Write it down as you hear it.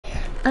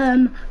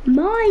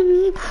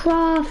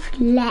Minecraft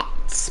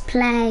Let's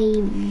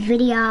Play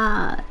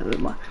video,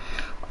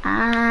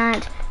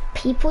 and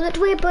people that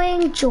we're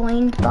being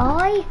joined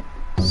by,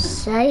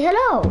 say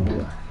hello.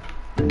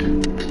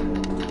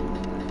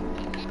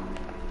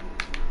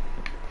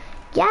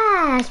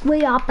 Yes,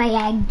 we are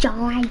being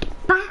joined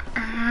by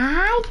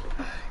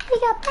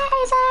the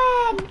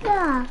amazing.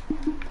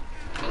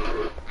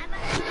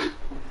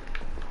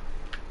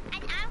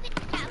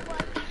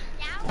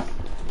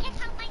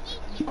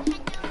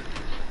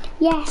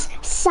 Yes,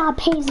 sub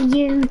his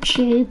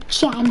YouTube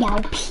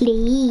channel,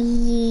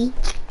 please.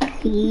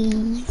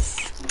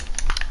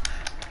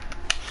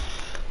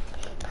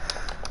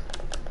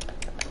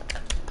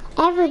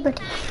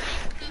 Everybody.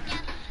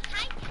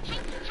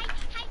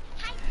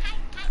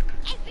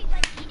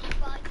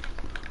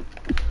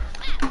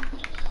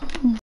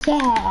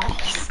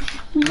 Yes,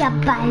 we are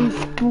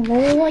both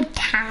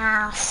broadcasting.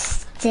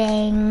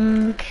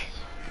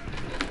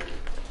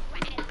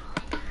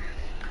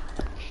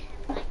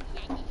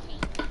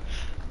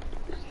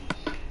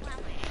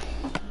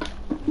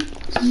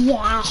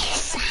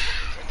 Yes,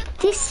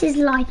 this is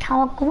like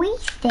our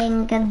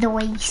greeting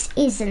voice,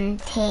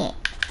 isn't it?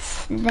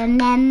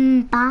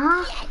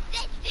 Remember?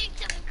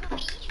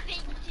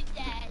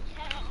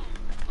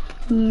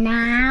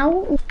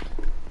 Now?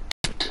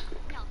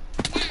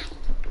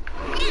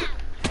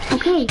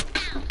 Okay.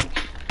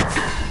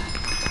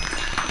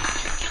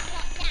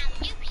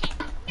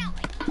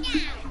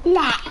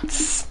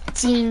 Let's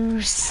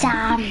do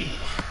some.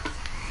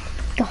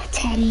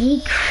 Got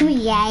any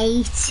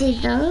creators?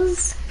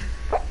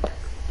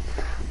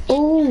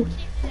 Oh,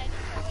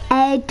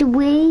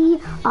 Edwy,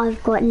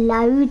 I've got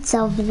loads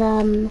of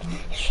them.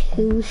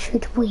 Who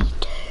should we do?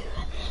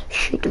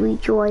 Should we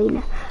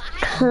join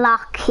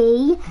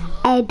Clucky,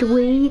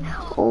 Edwy,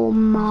 or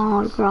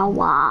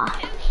Marawa?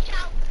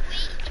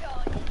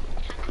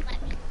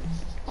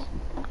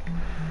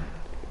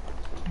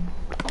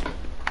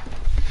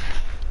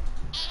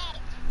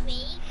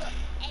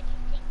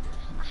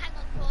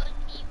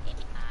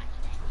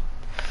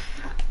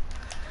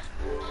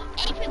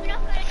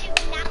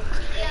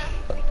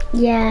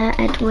 Yeah,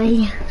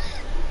 Edwy.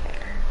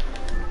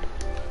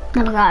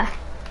 There we go.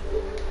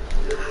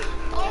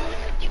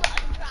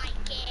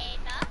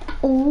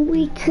 Or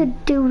we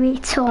could do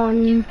it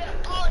on.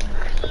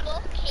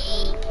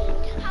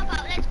 How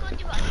about let's go do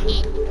it on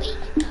Edwy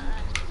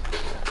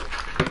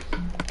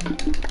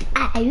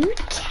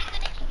first. Out.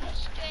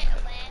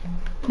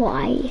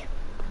 Why?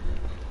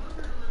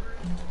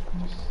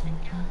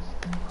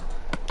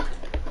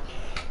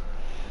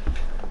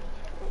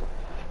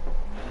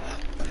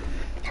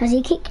 Has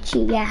he kicked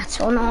you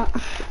yet or not?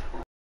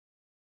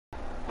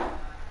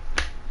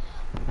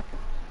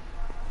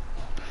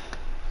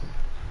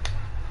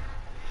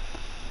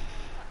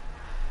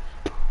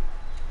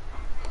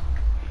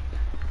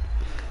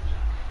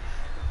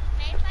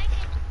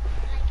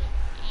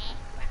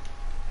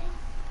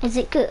 Is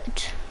it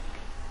good?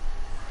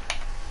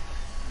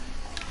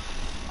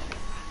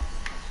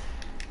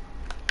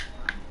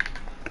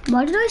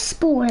 Why did I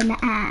spawn in the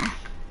air?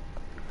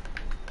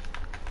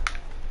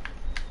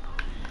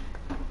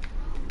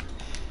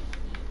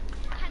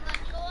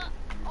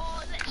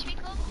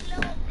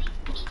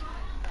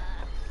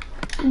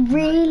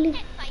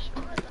 Really?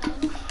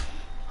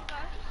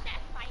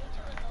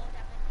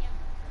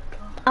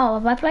 Oh,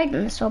 have I played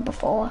on this one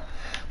before?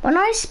 When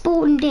I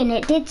spawned in,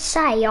 it did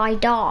say I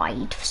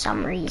died for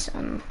some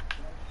reason.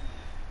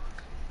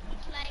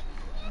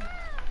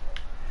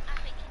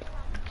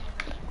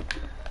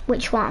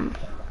 Which one?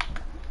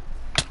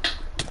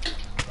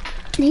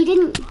 He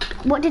didn't.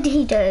 What did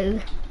he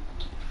do?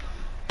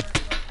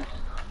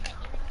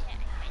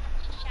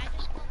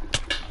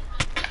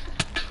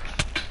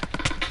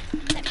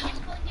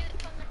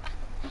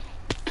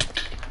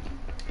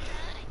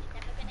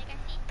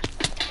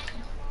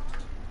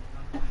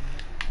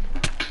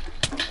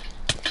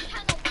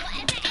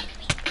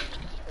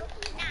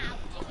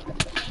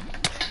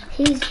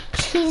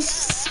 He's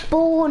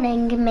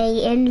spawning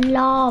me in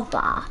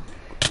lava.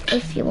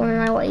 If you want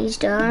to know what he's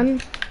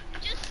done.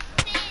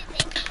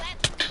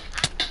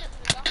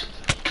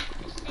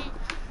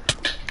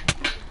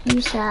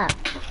 Use that.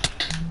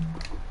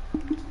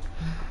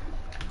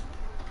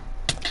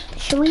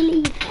 Shall we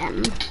leave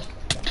him?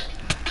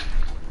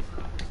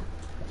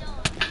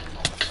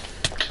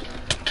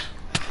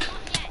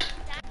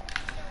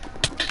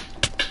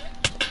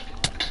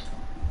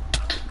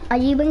 Are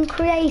you in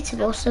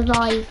creative or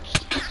survive?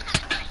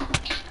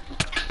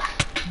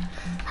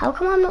 How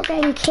come I'm not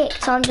getting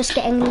kicked? I'm just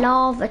getting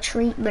lava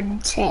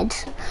treatmented.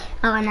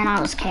 Oh, and then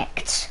I was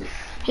kicked.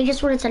 He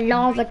just wanted to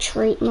lava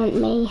treatment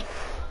me.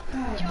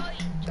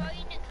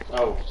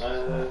 Oh,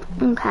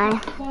 okay.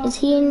 Is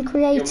he in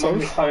creative? Your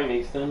mum's home,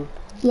 Ethan.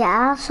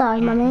 Yeah,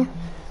 sorry, mummy.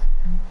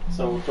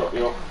 So we'll drop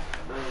you off.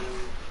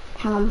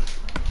 Hang on.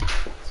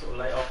 Sort of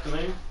late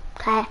afternoon.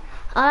 Okay.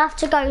 I'll have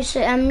to go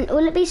soon.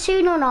 Will it be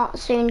soon or not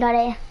soon,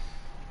 Daddy?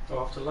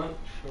 Go after lunch?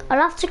 Or?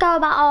 I'll have to go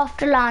about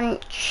after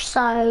lunch,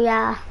 so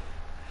yeah.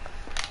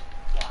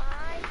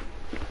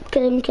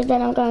 Because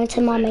then I'm going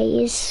to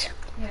mummy's.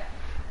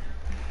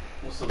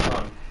 What's the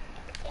time?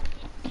 Can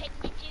you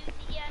do the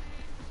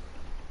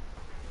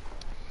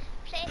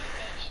PlayStation?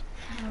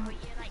 No, Or you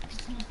like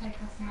it's going to take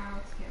us an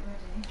hour to get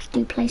ready. Do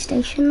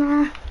PlayStation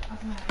there. I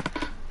don't know.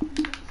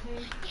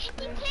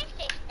 2, in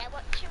PlayStation? There,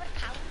 what's your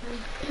account?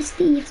 It's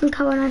the Ethan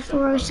Cohen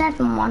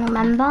 0407 one,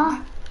 remember?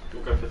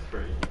 We'll go for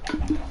 3.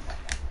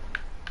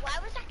 Why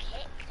was I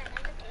kicked? I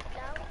never did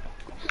though.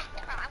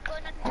 I'm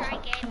going to try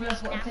again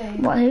Realize what now. I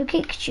do. What, who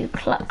kicked you?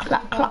 Cluck,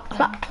 cluck, cluck,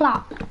 cluck,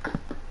 cluck.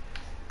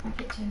 My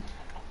kitchen.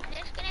 I'm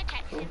just going to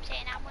text him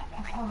saying I'm on The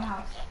whole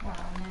house. Well,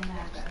 I'm in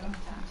there, but it won't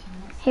take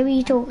 2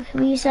 minutes. Who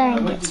are you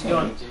saying When it did you to?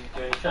 join? Did you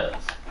do any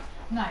shirts?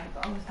 No,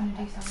 but I was going to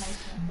do some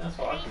later. That's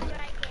what I Please can do.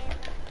 try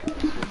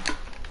again.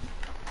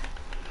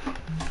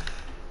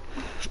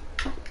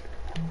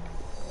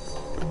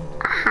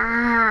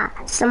 Ah,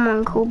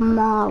 someone called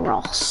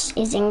Maros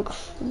is in.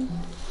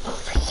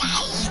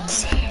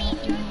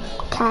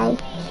 Okay.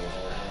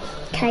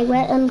 Okay,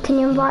 where can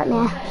you invite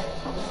me?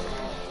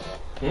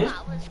 Hmm?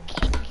 I was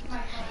kicked.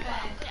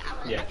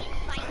 Yeah.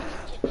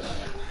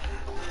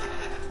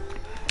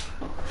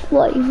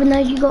 What, even though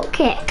you got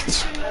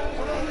kicked?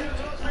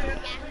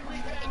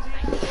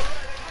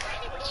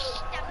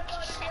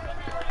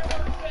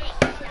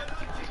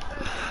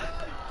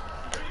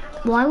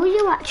 Why were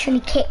you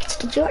actually kicked?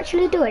 Did you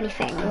actually do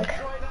anything?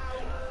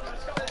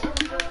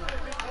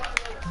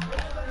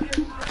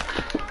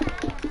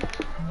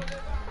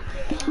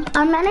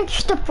 I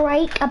managed to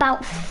break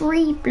about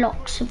 3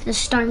 blocks of the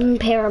stone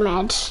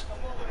pyramid.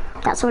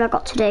 That's all I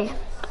got to do.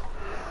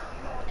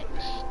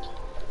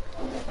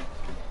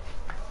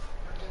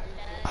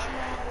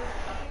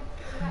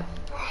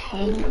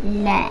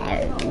 Hello.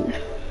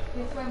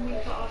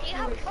 You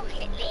have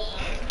Rocket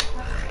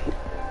League.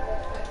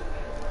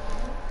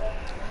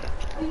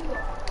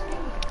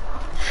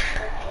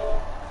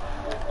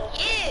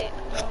 You!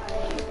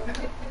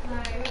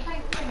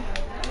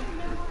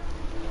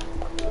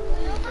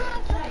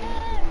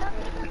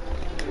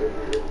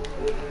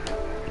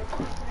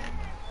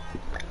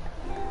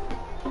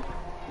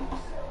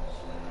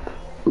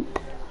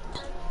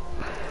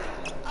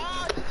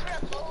 Oh, you threw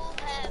a ball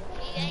there.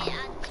 You ain't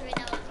answering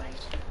our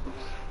question.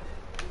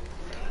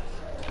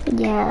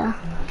 Yeah.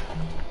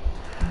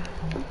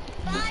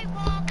 Bye,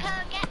 Walker,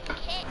 get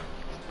kicked.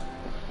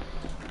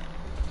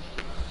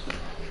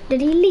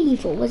 Did he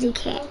leave or was he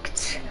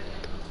kicked?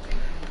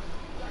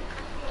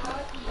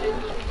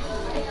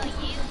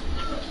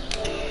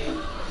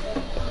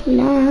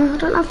 No, I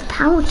don't have the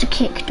power to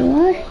kick, do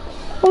I?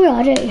 Oh yeah,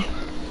 I do.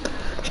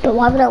 But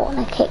why would I want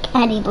to kick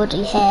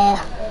anybody here?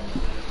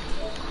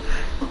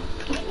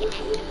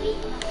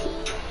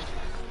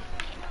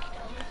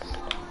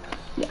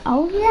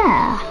 Oh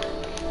yeah.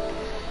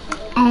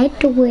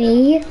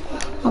 Edwy.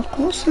 I've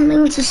got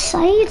something to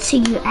say to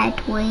you,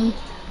 Edwy.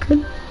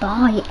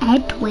 Goodbye,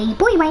 Edwy.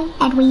 Bye bye,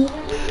 Edwy.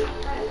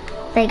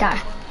 There you go.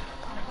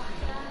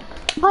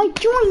 I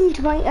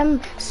joined my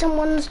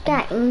someone's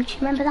game. Do you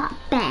remember that?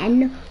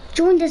 Ben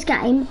joined his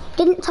game,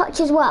 didn't touch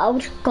his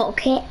world, got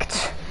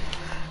kicked.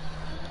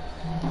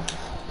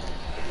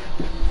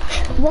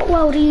 What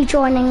world are you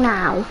joining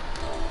now?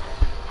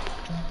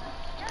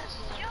 Just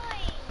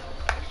join.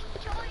 If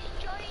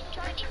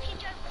you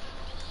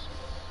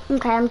join,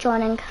 Okay, I'm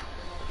joining.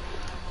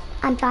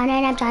 I'm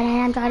joining.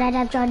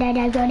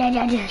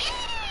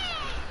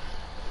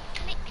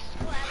 click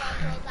square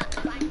on all that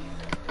blank.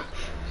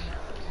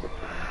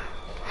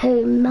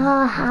 Who,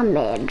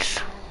 Mohammed?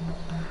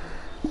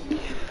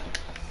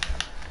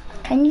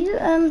 Can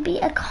you be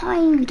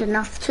kind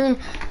enough to?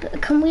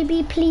 Can we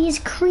be please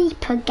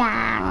Creeper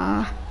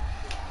Gang?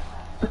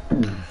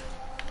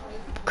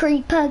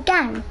 Creeper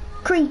Gang.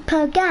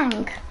 Creeper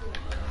Gang.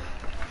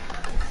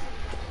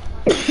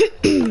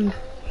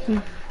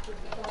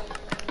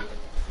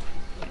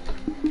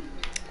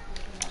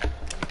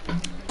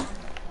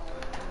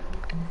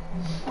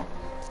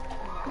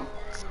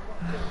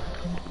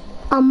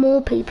 And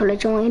more people are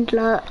joined,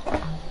 look.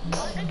 All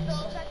the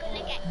girls are going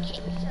to get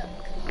kicked up.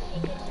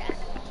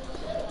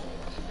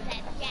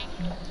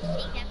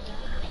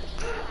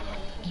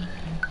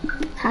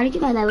 How did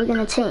you know they were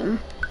going to team?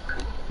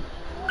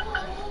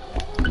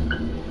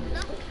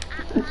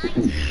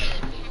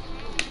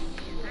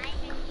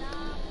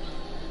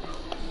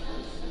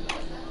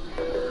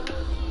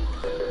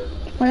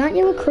 Why aren't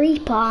you a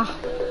creeper?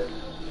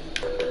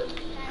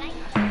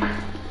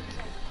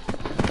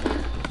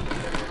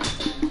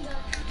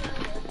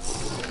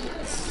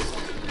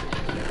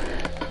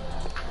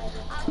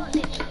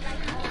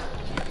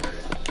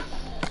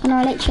 And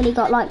I literally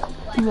got like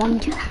 1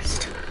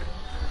 chest.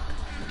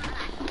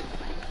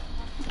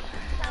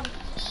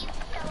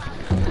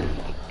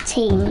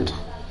 Teamed.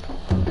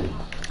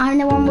 I'm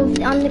the one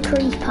with, I'm the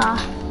creeper.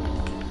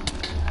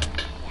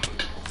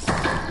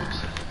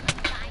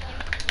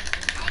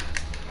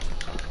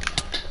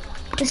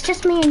 It's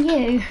just me and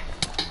you.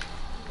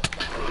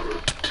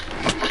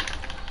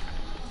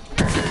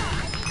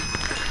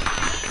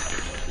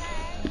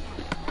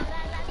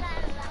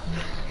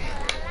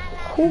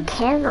 Who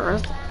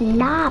cares?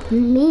 Not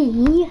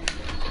me.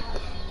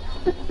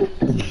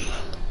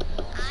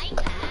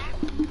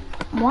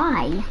 Why?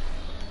 I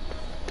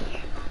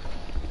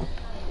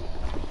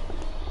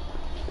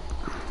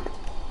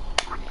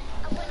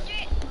wonder,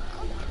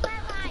 come to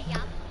where I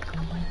am.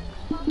 I want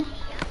here.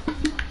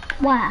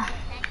 Where?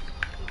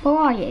 Where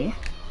are you?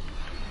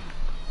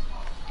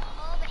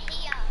 Over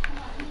here.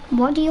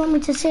 What do you want me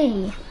to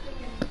see?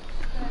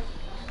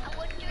 I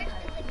wonder if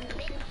there's a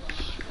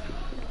glitch.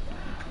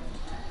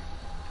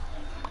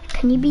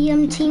 Can you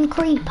be Team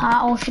Creeper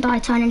or should I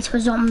turn into a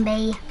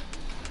zombie?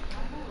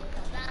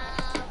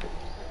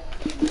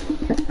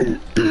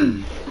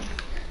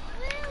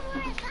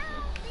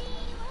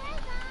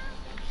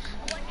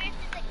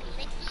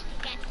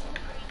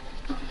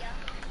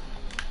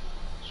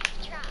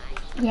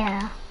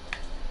 Yeah.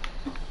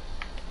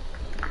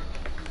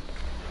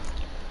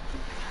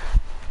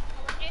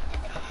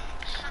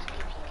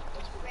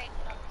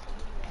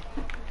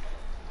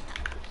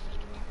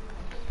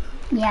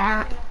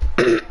 Yeah.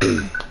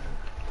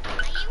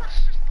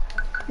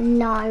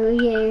 No,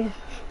 you.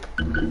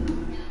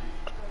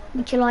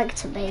 Would you like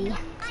to be?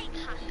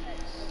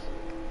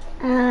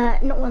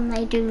 Not when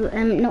they do.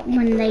 Not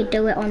when they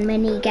do it on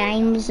mini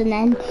games and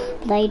then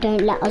they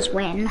don't let us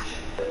win.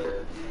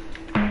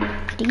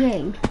 Do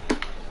you?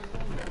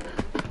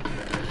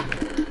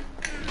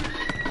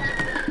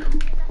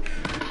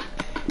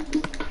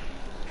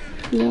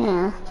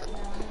 Yeah.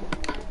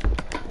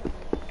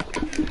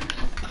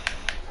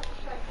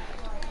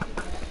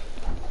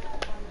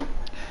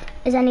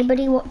 Is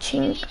anybody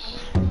watching?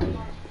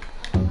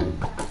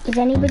 Is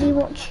anybody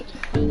watching?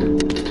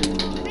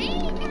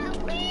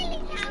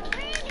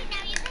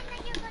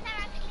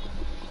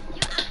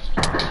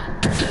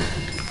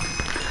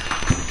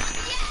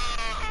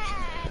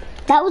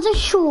 That was a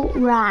short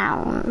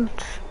round.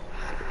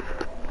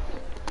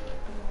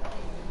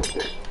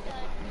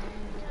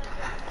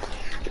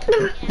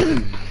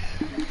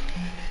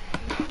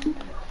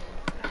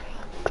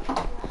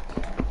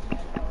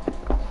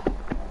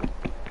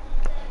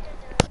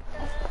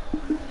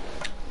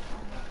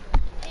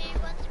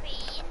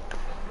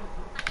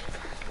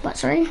 What,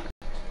 sorry?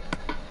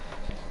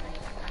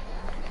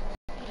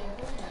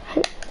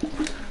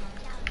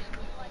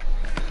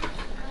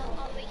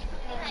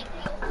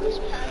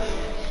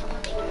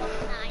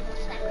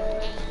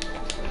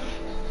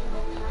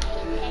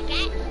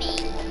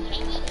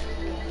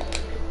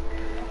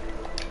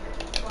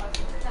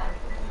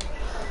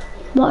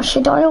 What,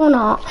 should I or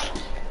not?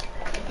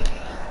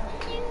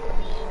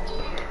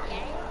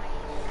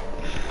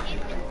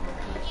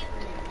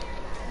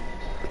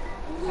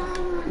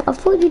 I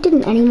thought you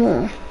didn't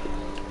anymore.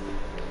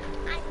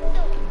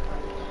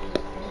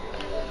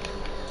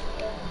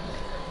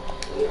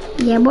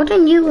 Yeah, why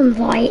don't you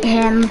invite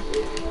him?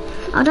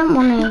 I don't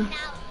want to.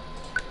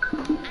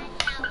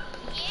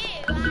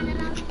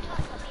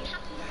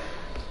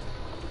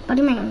 What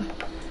do you mean?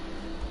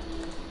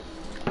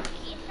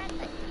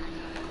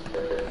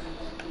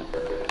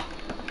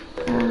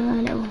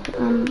 No,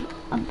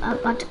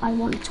 I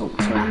want to talk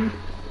to him.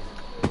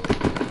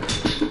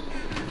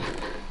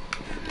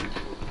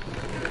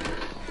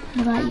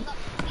 What about you?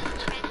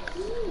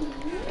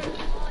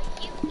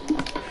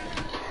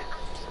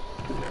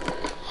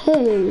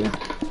 Who?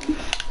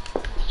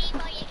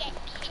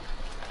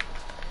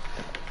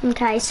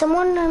 Okay,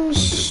 someone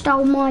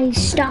stole my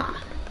stuff.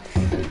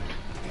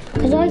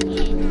 Because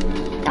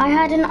I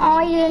had an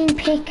iron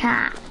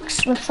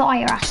pickaxe with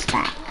fire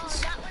aspect.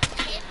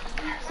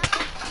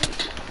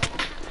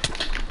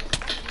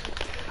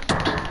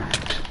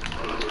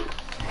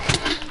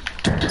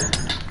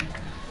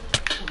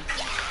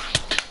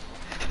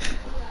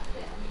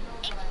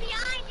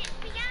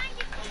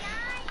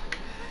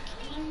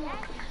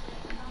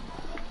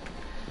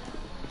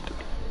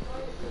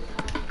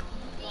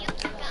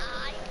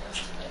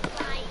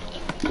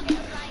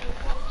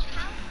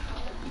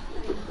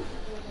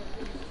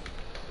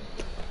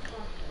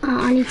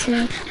 I need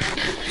to.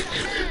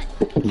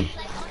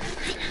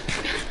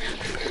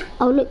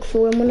 I'll look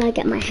for him when I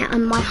get my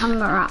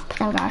hunger up.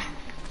 There we go.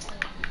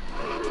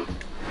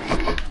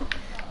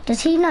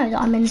 Does he know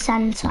that I'm in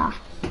centre?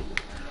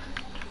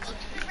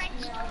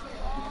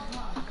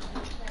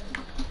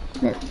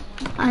 Look,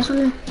 I just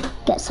want to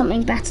get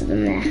something better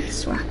than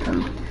this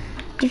weapon.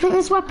 Do you think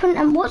this weapon?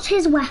 And what's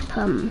his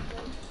weapon?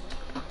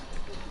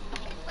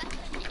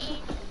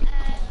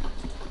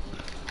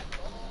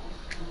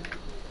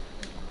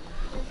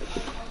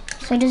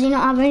 So does he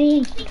not have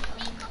any?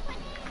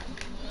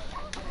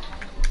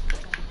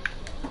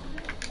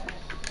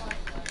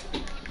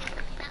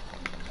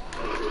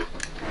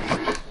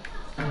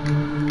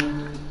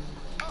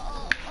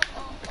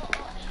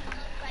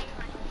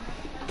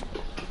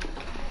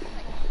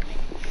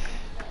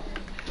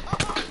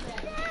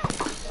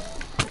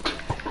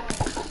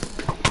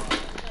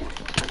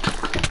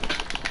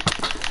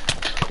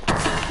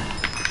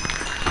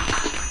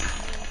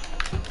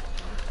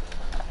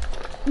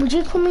 Would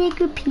you call me a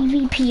good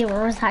PvP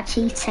or is that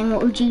cheating?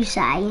 What would you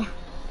say?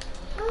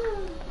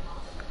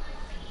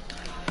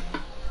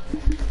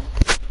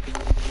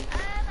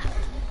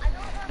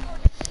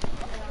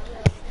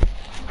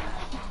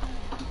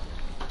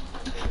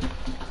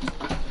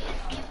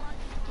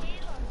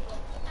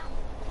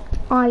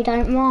 I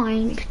don't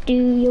mind. Do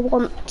you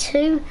want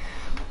to,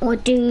 or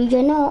do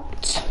you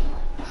not?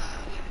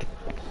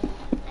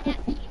 I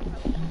actually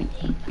probably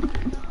do, but I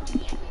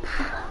can't yet.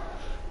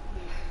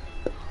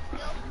 Go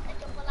a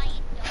double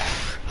light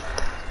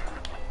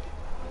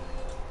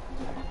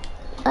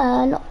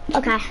door. No,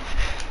 okay.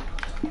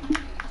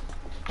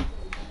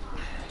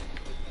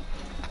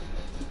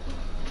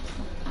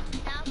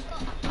 Now I've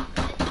got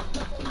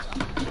double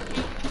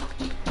zombie.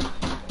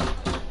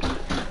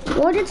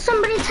 Why did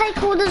somebody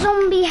take all the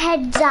zombie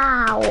heads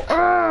out?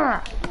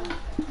 Ugh.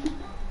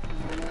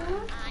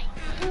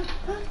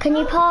 Can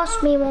you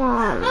pass me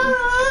one? I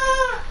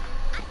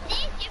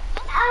did, you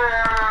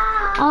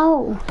fucking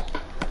Oh.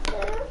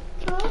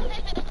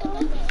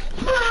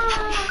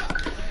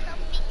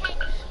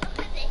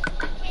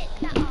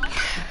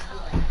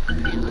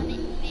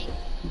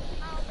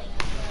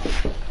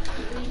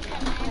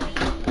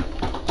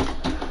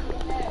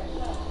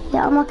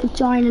 Yeah, I'm like a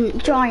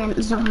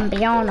giant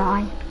zombie, aren't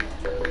I?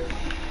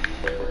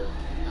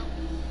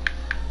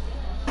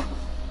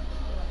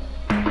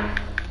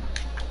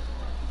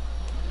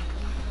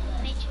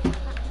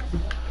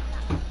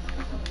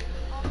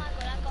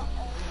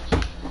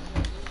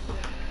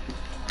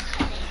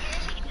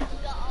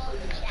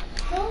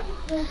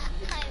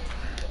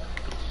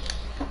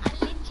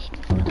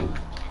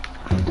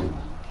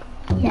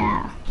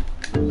 Yeah,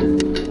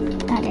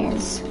 that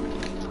is.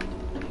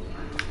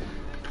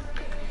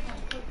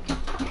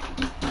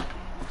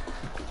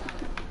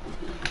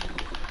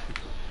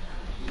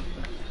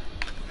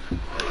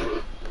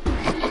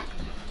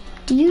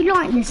 Do you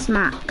like this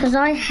map? Because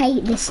I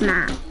hate this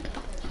map.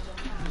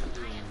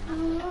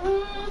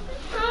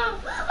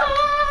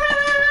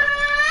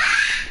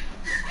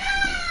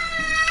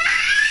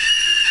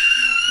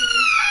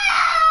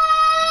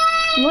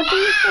 What do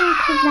you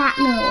think of that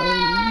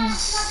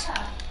noise?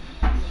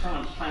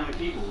 Someone's playing the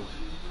keyboard.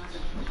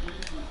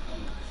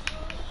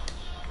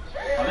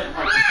 I didn't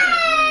press the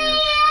thing.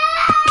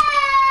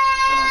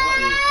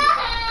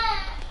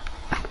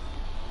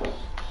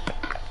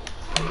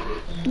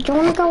 Do you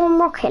want to go on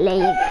Rocket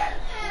League?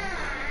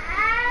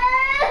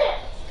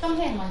 Come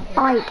here, Monkey. I.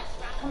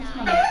 Come to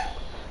Mummy.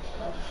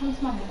 Come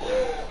to Mummy.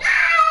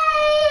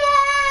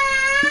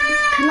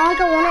 Can I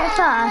go on it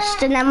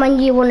first, and then when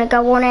you want to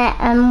go on it,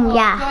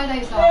 yeah. Try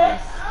those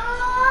eyes.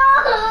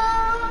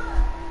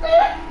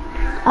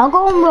 I'll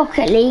go on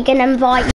Rocket League and invite